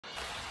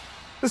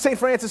The St.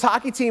 Francis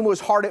hockey team was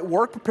hard at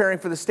work preparing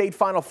for the state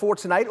Final Four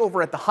tonight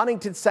over at the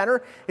Huntington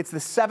Center. It's the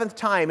 7th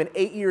time in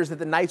 8 years that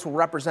the Knights will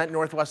represent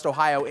Northwest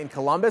Ohio in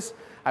Columbus.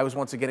 I was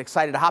once again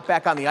excited to hop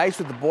back on the ice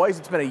with the boys.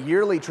 It's been a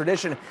yearly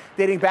tradition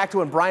dating back to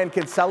when Brian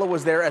Kinsella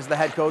was there as the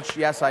head coach.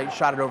 Yes, I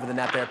shot it over the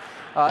net there.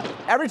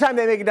 Every time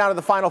they make it down to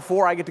the Final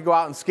Four, I get to go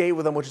out and skate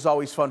with them, which is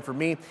always fun for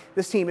me.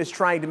 This team is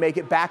trying to make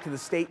it back to the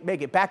state,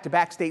 make it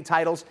back-to-back state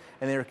titles,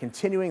 and they're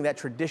continuing that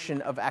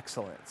tradition of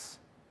excellence.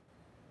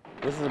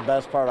 This is the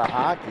best part of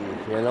hockey.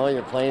 You know,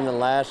 you're playing the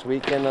last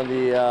weekend of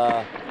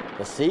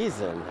the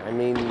season. I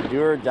mean,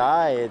 do or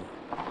die.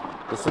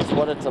 This is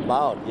what it's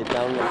about. Get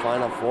down to the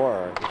Final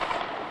Four.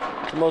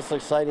 It's the most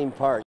exciting part.